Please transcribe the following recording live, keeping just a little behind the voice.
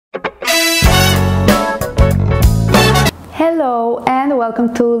Hello and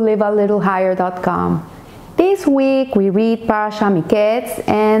welcome to livealittlehigher.com. This week we read Parasha Miketz,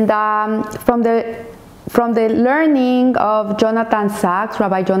 and from the learning of Jonathan Sacks,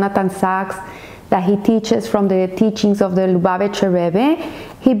 Rabbi Jonathan Sacks, that he teaches from the teachings of the Lubavitcher Rebbe,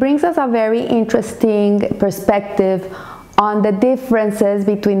 he brings us a very interesting perspective on the differences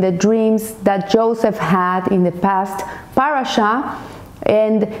between the dreams that Joseph had in the past Parasha.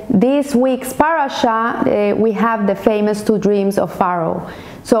 And this week's parasha, we have the famous two dreams of Pharaoh.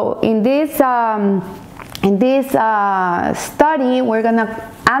 So in this study, we're going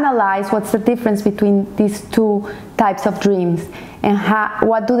to analyze what's the difference between these two types of dreams and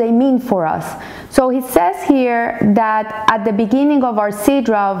what do they mean for us. So he says here that at the beginning of our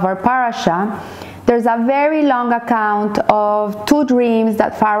sidra, of our parasha, there's a very long account of two dreams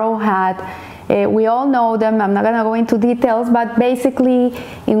that Pharaoh had. We all know them. I'm not going to go into details, but basically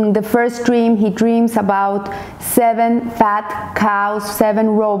in the first dream he dreams about 7 fat cows,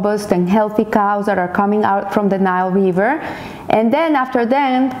 7 robust and healthy cows that are coming out from the Nile River, and then after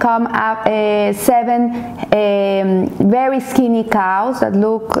them come up 7 very skinny cows that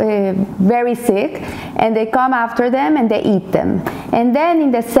look very sick, and they come after them and they eat them. And then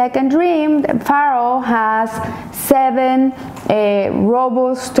in the second dream, Pharaoh has 7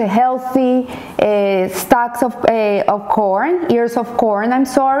 robust, healthy stalks of corn, ears of corn, I'm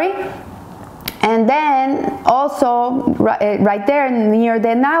sorry. And then also right there near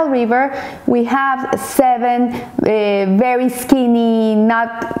the Nile River, we have 7 very skinny,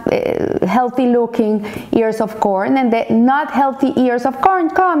 not healthy looking ears of corn, and the not healthy ears of corn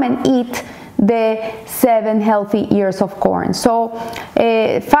come and eat the 7 healthy ears of corn. So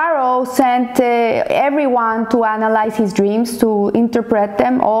Pharaoh sent everyone to analyze his dreams, to interpret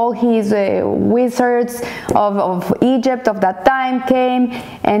them. All his wizards of Egypt of that time came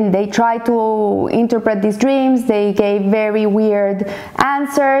and they tried to interpret these dreams. They gave very weird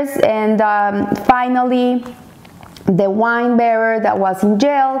answers, and finally the wine bearer that was in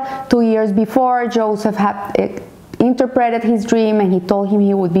jail 2 years before Joseph had interpreted his dream, and he told him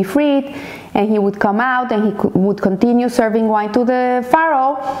he would be freed and he would come out and he would continue serving wine to the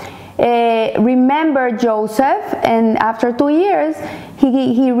Pharaoh. Remembered Joseph, and after 2 years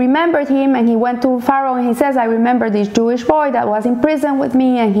he remembered him, and he went to Pharaoh and he says, I remember this Jewish boy that was in prison with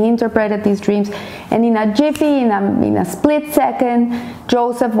me, and he interpreted these dreams. And in a jiffy, in a split second,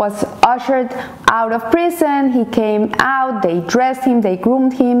 Joseph was ushered out of prison. He came out, they dressed him, they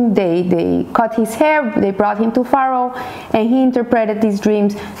groomed him, they cut his hair, they brought him to Pharaoh, and he interpreted these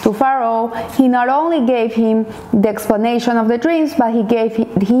dreams to Pharaoh. He not only gave him the explanation of the dreams, but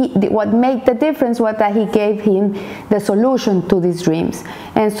what made the difference was that he gave him the solution to these dreams.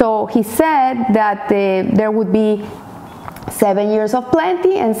 And so he said that there would be 7 years of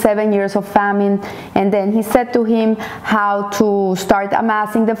plenty and 7 years of famine, and then he said to him how to start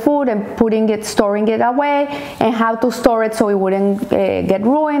amassing the food and storing it away, and how to store it so it wouldn't get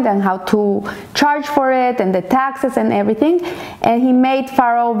ruined, and how to charge for it, and the taxes and everything. And he made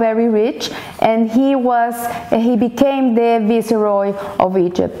Pharaoh very rich, and he became the viceroy of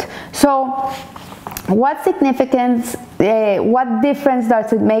Egypt. So what significance, what difference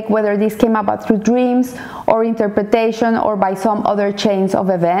does it make whether this came about through dreams or interpretation or by some other chains of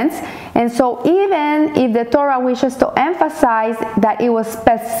events? And so even if the Torah wishes to emphasize that it was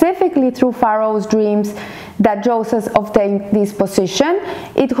specifically through Pharaoh's dreams that Joseph obtained this position,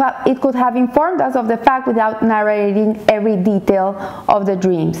 it could have informed us of the fact without narrating every detail of the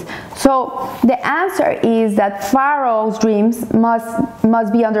dreams. So the answer is that Pharaoh's dreams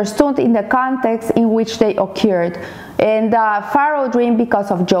must be understood in the context in which they occurred. And Pharaoh dreamed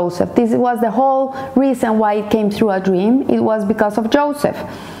because of Joseph. This was the whole reason why it came through a dream. It was because of Joseph.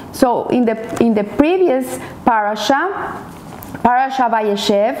 So in the previous Parasha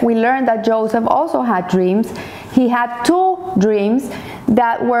Vayeshev, we learned that Joseph also had dreams. He had 2 dreams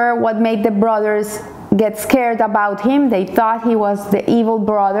that were what made the brothers get scared about him. They thought he was the evil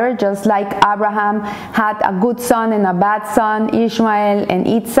brother, just like Abraham had a good son and a bad son, Ishmael and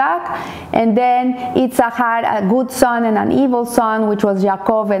Isaac. And then Isaac had a good son and an evil son, which was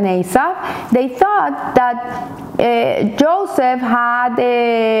Jacob and Esau. They thought that Joseph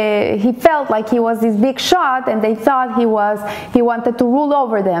he felt like he was this big shot, and they thought he wanted to rule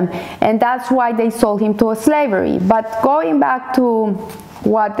over them, and that's why they sold him to slavery. But going back to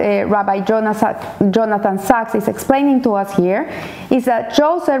what Rabbi Jonathan Sacks is explaining to us here, is that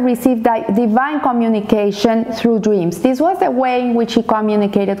Joseph received divine communication through dreams. This was the way in which he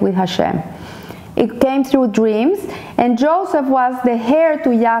communicated with Hashem. It came through dreams, and Joseph was the heir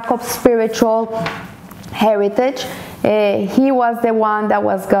to Jacob's spiritual heritage. He was the one that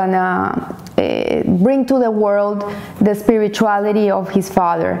was gonna bring to the world the spirituality of his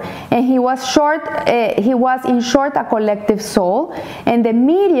father. And he was in short a collective soul, and the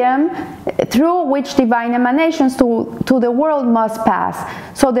medium through which divine emanations to the world must pass.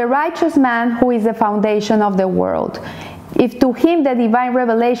 So the righteous man, who is the foundation of the world. If to him the divine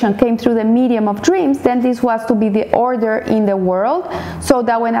revelation came through the medium of dreams, then this was to be the order in the world, so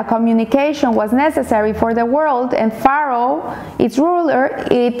that when a communication was necessary for the world and Pharaoh, its ruler,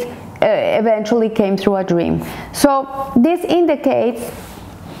 it eventually came through a dream. So this indicates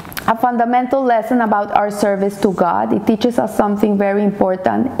a fundamental lesson about our service to God. It teaches us something very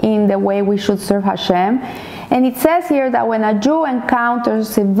important in the way we should serve Hashem. And it says here that when a Jew encounters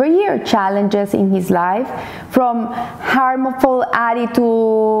severe challenges in his life, from harmful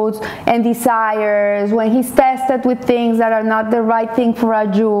attitudes and desires, when he's tested with things that are not the right thing for a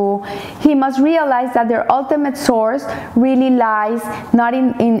Jew, he must realize that their ultimate source really lies not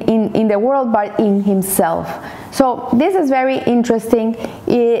in the world, but in himself. So this is very interesting.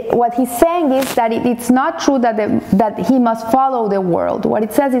 What he's saying is that it's not true that he must follow the world. What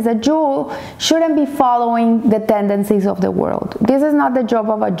it says is a Jew shouldn't be following the tendencies of the world. This is not the job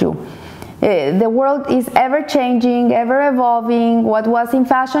of a Jew. The world is ever changing, ever evolving. What was in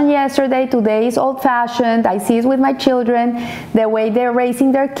fashion yesterday, today is old fashioned. I see it with my children, the way they're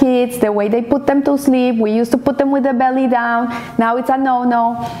raising their kids, the way they put them to sleep. We used to put them with the belly down. Now it's a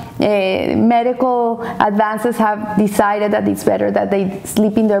no-no. Medical advances have decided that it's better that they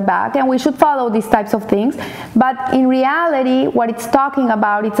sleep in their back, and we should follow these types of things. But in reality, what it's talking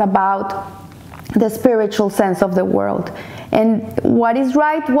about, it's about the spiritual sense of the world. And what is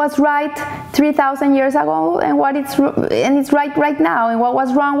right was right 3,000 years ago, and it's right now, and what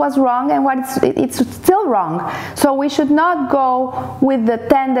was wrong, and it's still wrong. So we should not go with the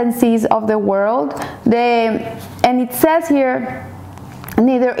tendencies of the world. And it says here,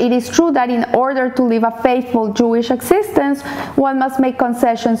 neither it is true that in order to live a faithful Jewish existence, one must make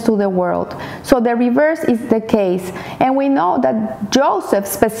concessions to the world. So the reverse is the case. And we know that Joseph,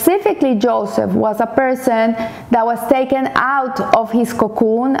 specifically Joseph, was a person that was taken out of his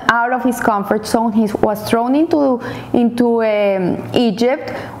cocoon, out of his comfort zone. He was thrown into Egypt,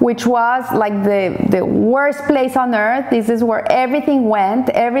 which was like the worst place on earth. This is where everything went,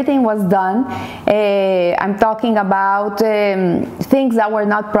 everything was done. I'm talking about things that were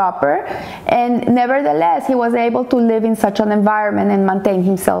not proper, and nevertheless he was able to live in such an environment and maintain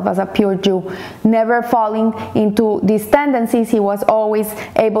himself as a pure Jew, never falling into these tendencies. He was always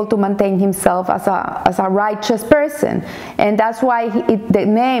able to maintain himself as a righteous person, and that's why the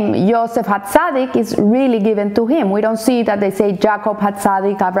name Yosef HaTzadik is really given to him. We don't see that they say Jacob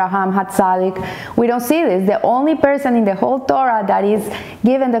HaTzadik, Abraham HaTzadik. We don't see this. The only person in the whole Torah that is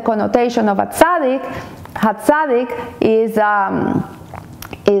given the connotation of HaTzadik is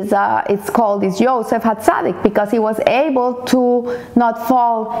Yosef HaTzadik, because he was able to not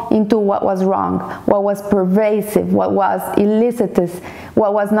fall into what was wrong, what was pervasive, what was illicit,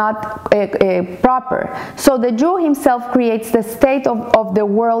 what was not proper. So the Jew himself creates the state of the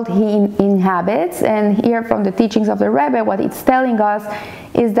world he inhabits. And here from the teachings of the Rebbe, what it's telling us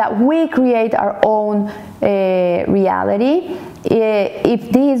is that we create our own reality. If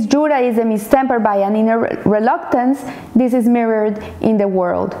this Judaism is tempered by an inner reluctance, this is mirrored in the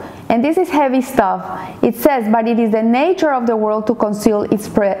world. And this is heavy stuff. It says, but it is the nature of the world to conceal its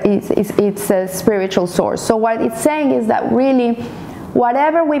spiritual source. So what it's saying is that really,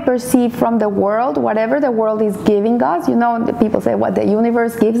 whatever we perceive from the world, whatever the world is giving us, you know, the people say what the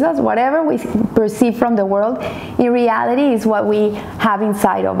universe gives us, whatever we perceive from the world, in reality is what we have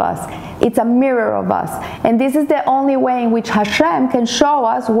inside of us. It's a mirror of us. And this is the only way in which Hashem can show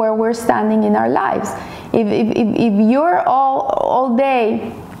us where we're standing in our lives. If you're all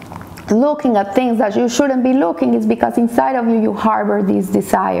day looking at things that you shouldn't be looking, it's because inside of you harbor this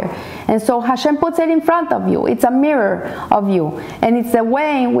desire. And so Hashem puts it in front of you. It's a mirror of you, and it's a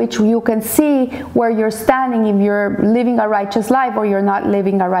way in which you can see where you're standing, if you're living a righteous life or you're not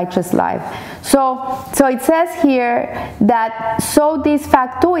living a righteous life. So it says here that so this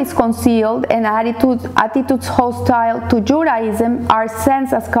fact too is concealed, and attitudes hostile to Judaism are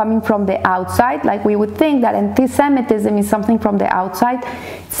sensed as coming from the outside. Like we would think that anti-Semitism is something from the outside,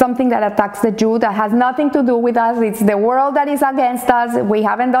 something that attacks the Jew, that has nothing to do with us. It's the world that is against us. We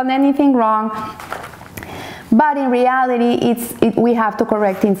haven't done anything wrong. But in reality, we have to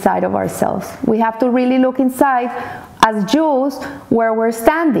correct inside of ourselves. We have to really look inside as Jews where we're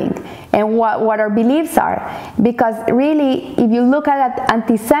standing and what our beliefs are. Because really, if you look at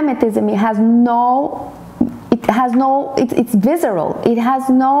anti-Semitism, it has no, it's visceral. It has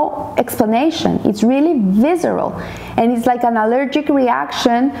no explanation. It's really visceral. And it's like an allergic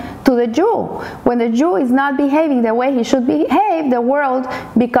reaction to the Jew. When the Jew is not behaving the way he should behave, the world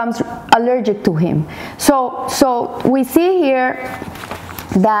becomes allergic to him. So we see here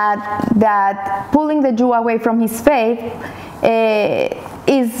that pulling the Jew away from his faith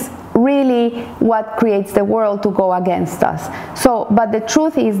is really what creates the world to go against us. But the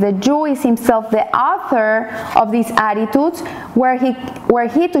truth is, the Jew is himself the author of these attitudes, where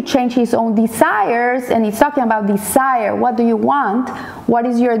he to change his own desires, and he's talking about desire. What do you want? What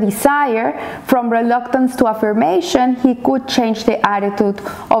is your desire? From reluctance to affirmation, he could change the attitude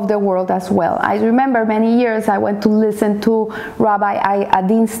of the world as well. I remember many years I went to listen to Rabbi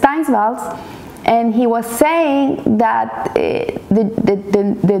Adin Steinsvals, and he was saying that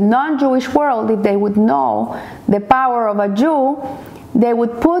the non-Jewish world, if they would know the power of a Jew, they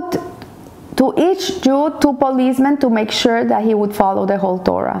would put to each Jew 2 policemen to make sure that he would follow the whole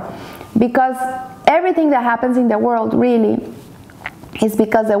Torah. Because everything that happens in the world really is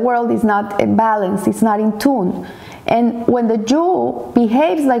because the world is not balanced, it's not in tune. And when the Jew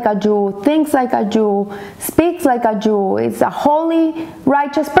behaves like a Jew, thinks like a Jew, speaks like a Jew, is a holy,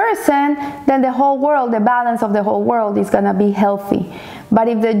 righteous person, then the whole world, the balance of the whole world is going to be healthy. But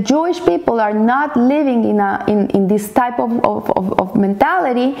if the Jewish people are not living in this type of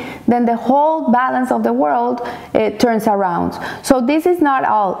mentality, then the whole balance of the world turns around. So this is not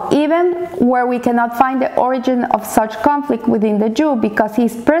all. Even where we cannot find the origin of such conflict within the Jew, because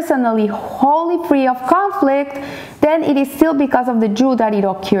he's personally wholly free of conflict, then it is still because of the Jew that it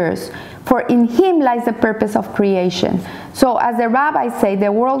occurs. For in him lies the purpose of creation. So as the rabbis say,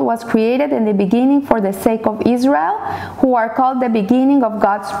 the world was created in the beginning for the sake of Israel, who are called the beginning of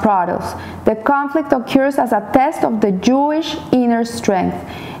God's products. The conflict occurs as a test of the Jewish inner strength.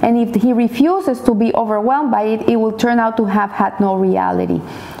 And if he refuses to be overwhelmed by it, it will turn out to have had no reality.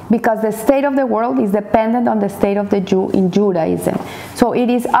 Because the state of the world is dependent on the state of the Jew in Judaism. So it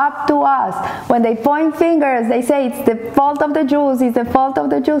is up to us. When they point fingers, they say it's the fault of the Jews, it's the fault of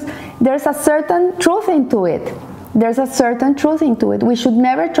the Jews. There's a certain truth into it. There's a certain truth into it. We should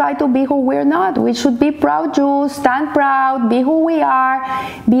never try to be who we're not. We should be proud Jews, stand proud, be who we are,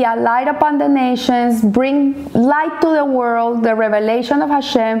 be a light upon the nations, bring light to the world, the revelation of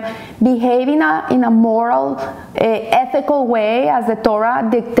Hashem, behave in a moral, ethical way as the Torah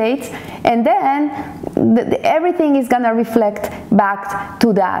dictates, and then everything is going to reflect back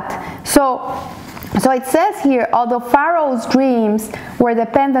to that. So it says here, although Pharaoh's dreams were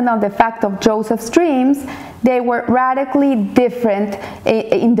dependent on the fact of Joseph's dreams, they were radically different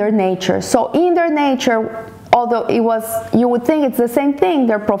in their nature. So in their nature, although you would think it's the same thing,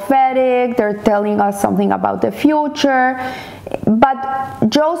 they're prophetic, they're telling us something about the future, but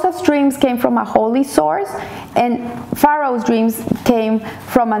Joseph's dreams came from a holy source, and Pharaoh's dreams came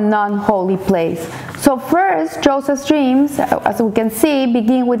from a non-holy place. So first, Joseph's dreams, as we can see,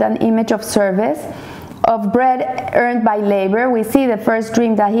 begin with an image of service, of bread earned by labor. We see the first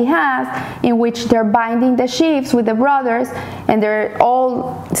dream that he has, in which they're binding the sheaves with the brothers, and they're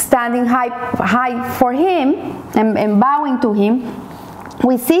all standing high for him and bowing to him.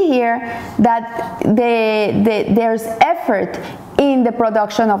 We see here that there's effort in the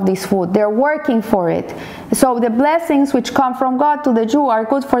production of this food. They're working for it. So the blessings which come from God to the Jew are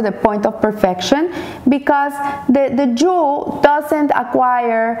good for the point of perfection, because the Jew doesn't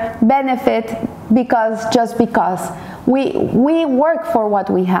acquire benefit just because. We work for what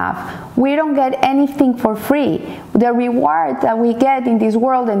we have. We don't get anything for free. The reward that we get in this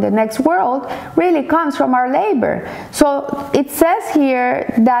world and the next world really comes from our labor. So it says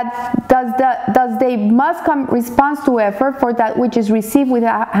here that does they must come response to effort for that which is received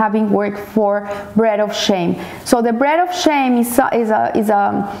without having worked for bread of shame. So the bread of shame is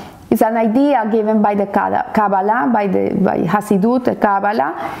an idea given by the Kabbalah, by Hasidut, the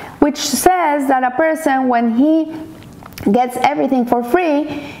Kabbalah, which says that a person, when he gets everything for free,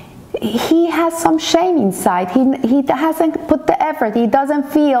 he has some shame inside. He hasn't put the effort. He doesn't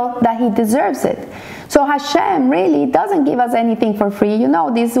feel that he deserves it. So Hashem really doesn't give us anything for free. You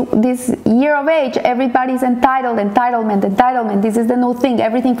know, this year of age, everybody's entitled, entitlement. This is the new thing,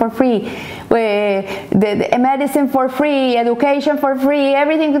 everything for free. The medicine for free, education for free,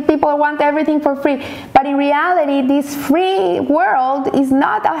 everything. People want everything for free. But in reality, this free world is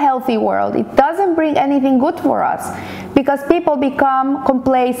not a healthy world. It doesn't bring anything good for us, because people become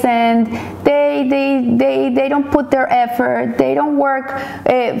complacent. They don't put their effort. They don't work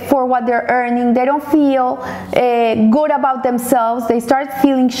for what they're earning. They don't feel feel good about themselves. They start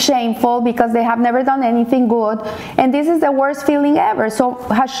feeling shameful because they have never done anything good, and this is the worst feeling ever. So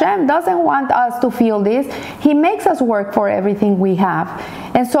Hashem doesn't want us to feel this. He makes us work for everything we have.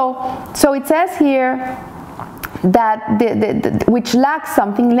 And so it says here that which lacks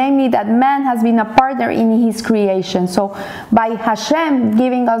something, namely that man has been a partner in his creation. So by Hashem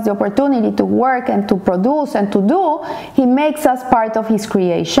giving us the opportunity to work and to produce and to do, he makes us part of his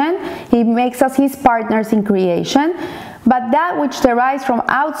creation. He makes us his partners in creation. But that which derives from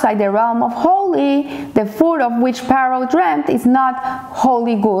outside the realm of holy, the food of which Pharaoh dreamt, is not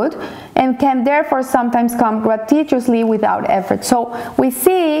wholly good, and can therefore sometimes come gratuitously without effort. So we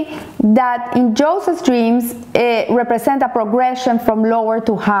see that in Joseph's dreams represent a progression from lower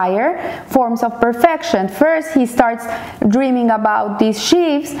to higher forms of perfection. First, he starts dreaming about these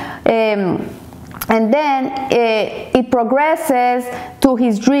sheaves, and then it progresses to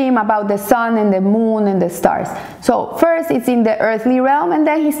his dream about the sun and the moon and the stars. So first it's in the earthly realm, and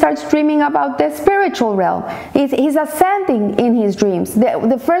then he starts dreaming about the spiritual realm. He's ascending in his dreams.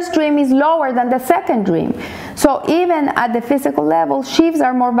 The first dream is lower than the second dream. So even at the physical level, sheaves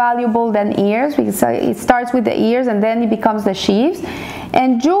are more valuable than ears, because it starts with the ears and then it becomes the sheaves.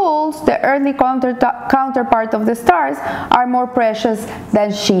 And jewels, the earthly counterpart of the stars, are more precious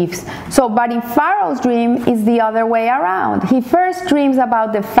than sheaves. So, but in Pharaoh's dream, it's the other way around. He first dreams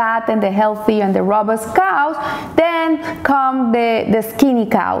about the fat and the healthy and the robust cows, then come the skinny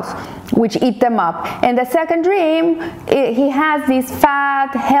cows, which eat them up. And the second dream, he has these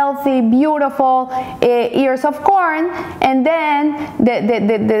fat, healthy, beautiful ears of corn, and then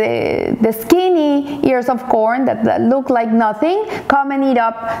the skinny ears of corn that look like nothing come and eat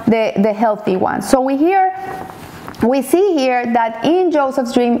up the healthy ones. So we see here that in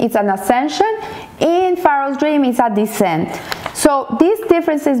Joseph's dream it's an ascension, in Pharaoh's dream it's a descent. So these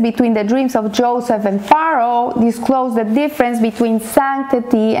differences between the dreams of Joseph and Pharaoh disclose the difference between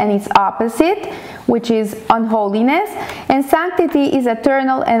sanctity and its opposite, which is unholiness. And sanctity is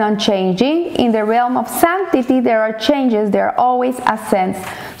eternal and unchanging. In the realm of sanctity there are changes, there are always ascents.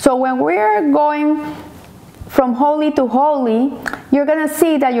 So when we're going from holy to holy, you're going to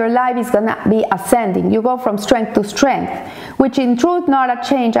see that your life is going to be ascending. You go from strength to strength, which in truth not a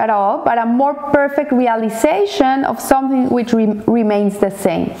change at all, but a more perfect realization of something which remains the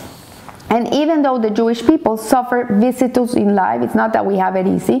same. And even though the Jewish people suffer vicissitudes in life, it's not that we have it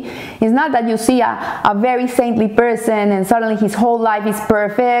easy. It's not that you see a very saintly person and suddenly his whole life is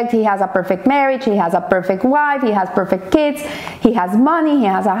perfect. He has a perfect marriage, he has a perfect wife, he has perfect kids, he has money, he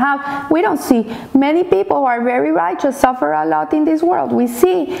has a house. We don't see many people who are very righteous suffer a lot in this world. We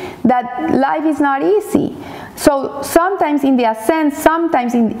see that life is not easy. So sometimes in the ascent,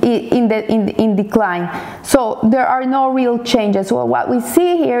 sometimes in decline. So there are no real changes. So what we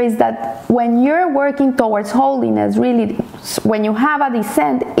see here is that when you're working towards holiness, really, when you have a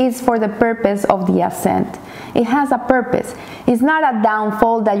descent, it's for the purpose of the ascent. It has a purpose. It's not a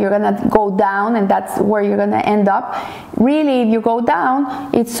downfall that you're going to go down and that's where you're going to end up. Really, if you go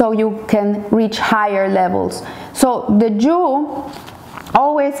down, it's so you can reach higher levels. So the Jew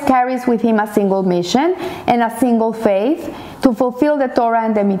always carries with him a single mission and a single faith to fulfill the Torah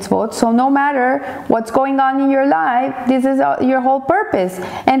and the mitzvot. So no matter what's going on in your life, this is your whole purpose,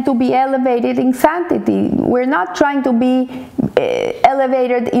 and to be elevated in sanctity. We're not trying to be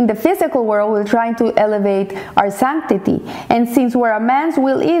elevated in the physical world, we're trying to elevate our sanctity. And since where a man's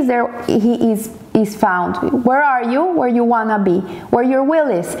will is, there he is found. Where are you? Where you want to be. Where your will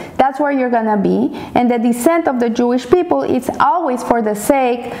is, that's where you're going to be. And the descent of the Jewish people is always for the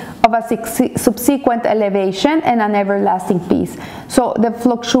sake of a subsequent elevation and an everlasting peace. So the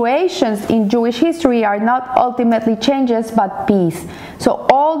fluctuations in Jewish history are not ultimately changes, but peace. So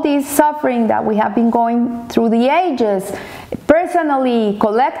all this suffering that we have been going through the ages, personally,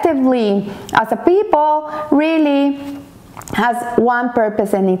 collectively, as a people, really has one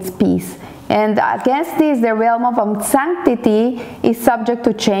purpose, and it's peace. And against this, the realm of sanctity is subject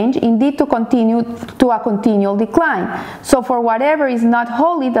to change, indeed to a continual decline. So for whatever is not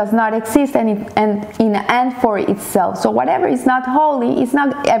holy does not exist and in an end for itself. So whatever is not holy is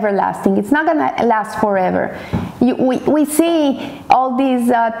not everlasting. It's not going to last forever. We see all these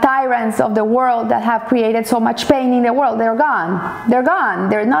tyrants of the world that have created so much pain in the world. They're gone. They're gone.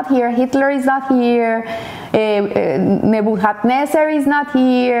 They're not here. Hitler is not here. Nebuchadnezzar is not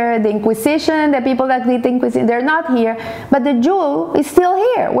here. The Inquisition, the people that did the Inquisition, they're not here. But the Jew is still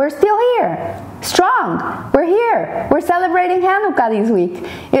here. We're still here. strong. We're here. We're celebrating Hanukkah this week.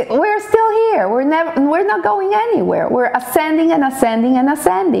 We're still here. We're not going anywhere. We're ascending and ascending and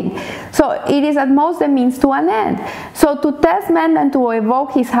ascending. So it is at most a means to an end. So to test man and to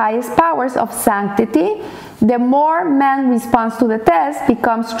evoke his highest powers of sanctity, the more man responds to the test,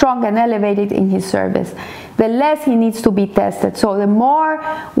 becomes strong and elevated in his service, the less he needs to be tested. So the more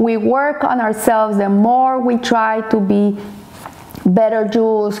we work on ourselves, the more we try to be better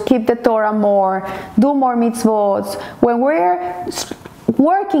Jews, keep the Torah more, do more mitzvot. When we're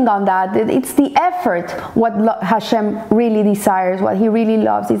working on that, it's the effort. What Hashem really desires, what he really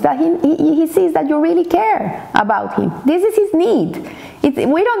loves, is that he sees that you really care about him. This is his need.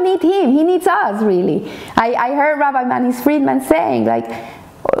 We don't need him, he needs us, really. I heard Rabbi Manis Friedman saying, like,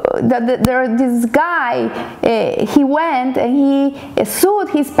 this guy, he went and he sued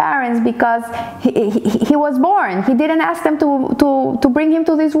his parents because he was born. He didn't ask them to bring him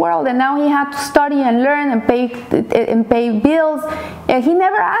to this world, and now he had to study and learn and pay bills. He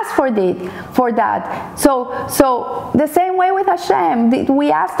never asked for that. So the same way with Hashem. Did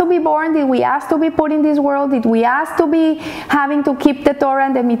we ask to be born? Did we ask to be put in this world? Did we ask to be having to keep the Torah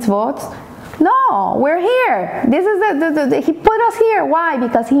and the mitzvot? No, we're here. This is he put us here. Why?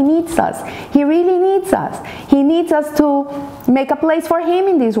 Because he needs us. He really needs us. He needs us to make a place for him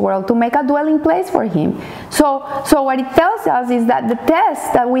in this world, to make a dwelling place for him. So what it tells us is that the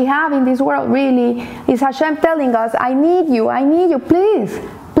test that we have in this world really is Hashem telling us, I need you, please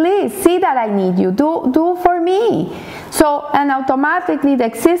see that I need you. Do for me. So, and automatically the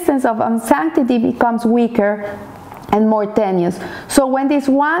existence of unsanctity becomes weaker and more tenuous. So when this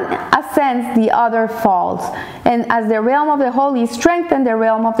one ascends, the other falls. And as the realm of the holy is strengthened, the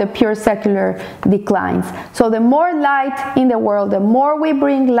realm of the pure secular declines. So the more light in the world, the more we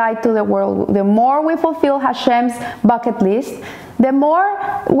bring light to the world, the more we fulfill Hashem's bucket list, the more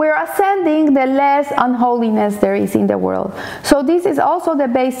we're ascending, the less unholiness there is in the world. So this is also the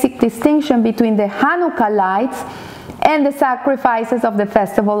basic distinction between the Hanukkah lights and the sacrifices of the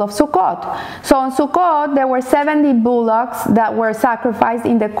festival of Sukkot. So on Sukkot, there were 70 bullocks that were sacrificed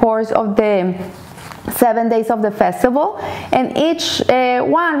in the course of the 7 days of the festival, and each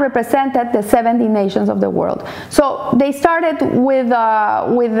one represented the 70 nations of the world. So they started with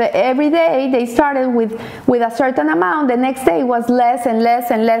every day they started with a certain amount. The next day was less and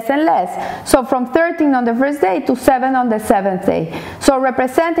less and less and less. So from 13 on the first day to 7 on the 7th day. So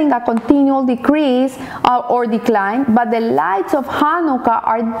representing a continual decrease or decline. But the lights of Hanukkah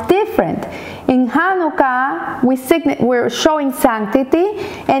are different. In Hanukkah, we're showing sanctity,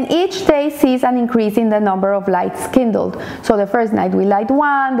 and each day sees an increase in the number of lights kindled. So the first night we light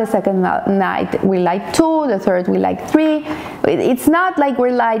 1, the second night we light 2, the third we light 3. It's not like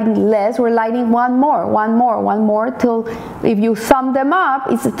we're lighting less, we're lighting one more, till if you sum them up,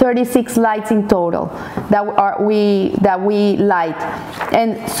 it's 36 lights in total that we light.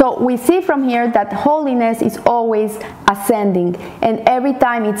 And so we see from here that holiness is always ascending, and every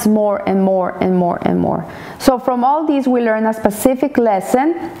time it's more and more and more and more. So from all these we learn a specific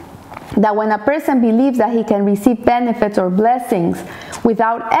lesson, that when a person believes that he can receive benefits or blessings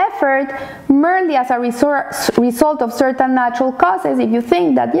without effort, merely as a result of certain natural causes, if you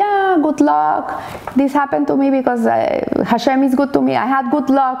think that, yeah, good luck, this happened to me because Hashem is good to me, I had good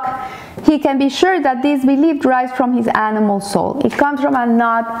luck, he can be sure that this belief derives from his animal soul. It comes from a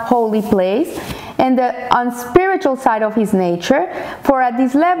not holy place and the unspiritual side of his nature, for at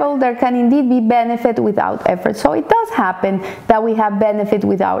this level there can indeed be benefit without effort. So it does happen that we have benefit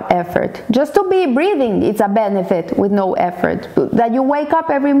without effort. Just to be breathing, it's a benefit with no effort. That you wake up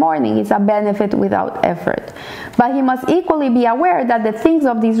every morning is a benefit without effort. But he must equally be aware that the things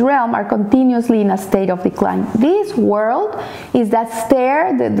of this realm are continuously in a state of decline. This world is that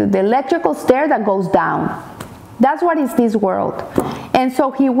stair, the electrical stair that goes down. That's what is this world. And so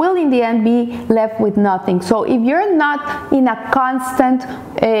he will in the end be left with nothing. So if you're not in a constant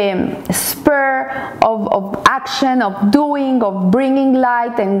spur of action, of doing, of bringing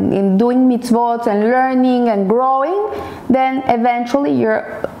light and doing mitzvot and learning and growing, then eventually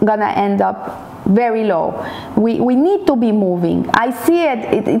you're gonna end up very low. We need to be moving. I see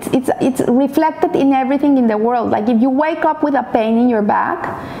it's reflected in everything in the world. Like if you wake up with a pain in your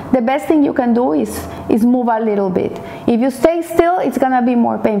back, the best thing you can do is move a little bit. If you stay still, it's gonna be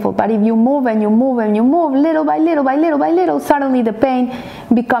more painful. But if you move and you move and you move little by little by little by little, suddenly the pain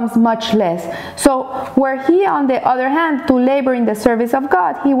becomes much less. So were he on the other hand to labor in the service of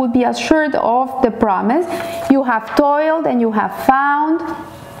God, he would be assured of the promise, you have toiled and you have found,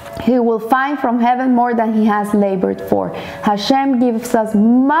 he will find from heaven more than he has labored for. Hashem gives us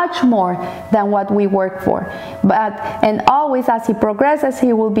much more than what we work for. And always as he progresses,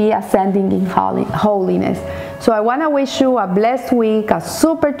 he will be ascending in holiness. So I want to wish you a blessed week, a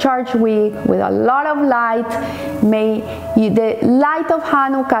supercharged week with a lot of light. May the light of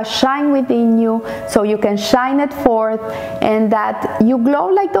Hanukkah shine within you so you can shine it forth, and that you glow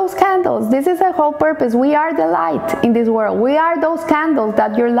like those candles. This is the whole purpose. We are the light in this world. We are those candles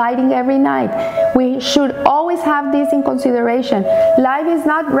that you're lighting every night. We should always have this in consideration. Life is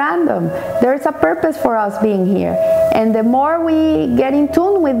not random. There's a purpose for us being here. And the more we get in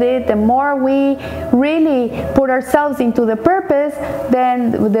tune with it, the more we really put ourselves into the purpose,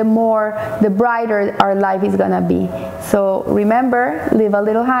 then the brighter our life is going to be. So remember, live a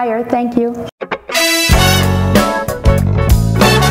little higher. Thank you.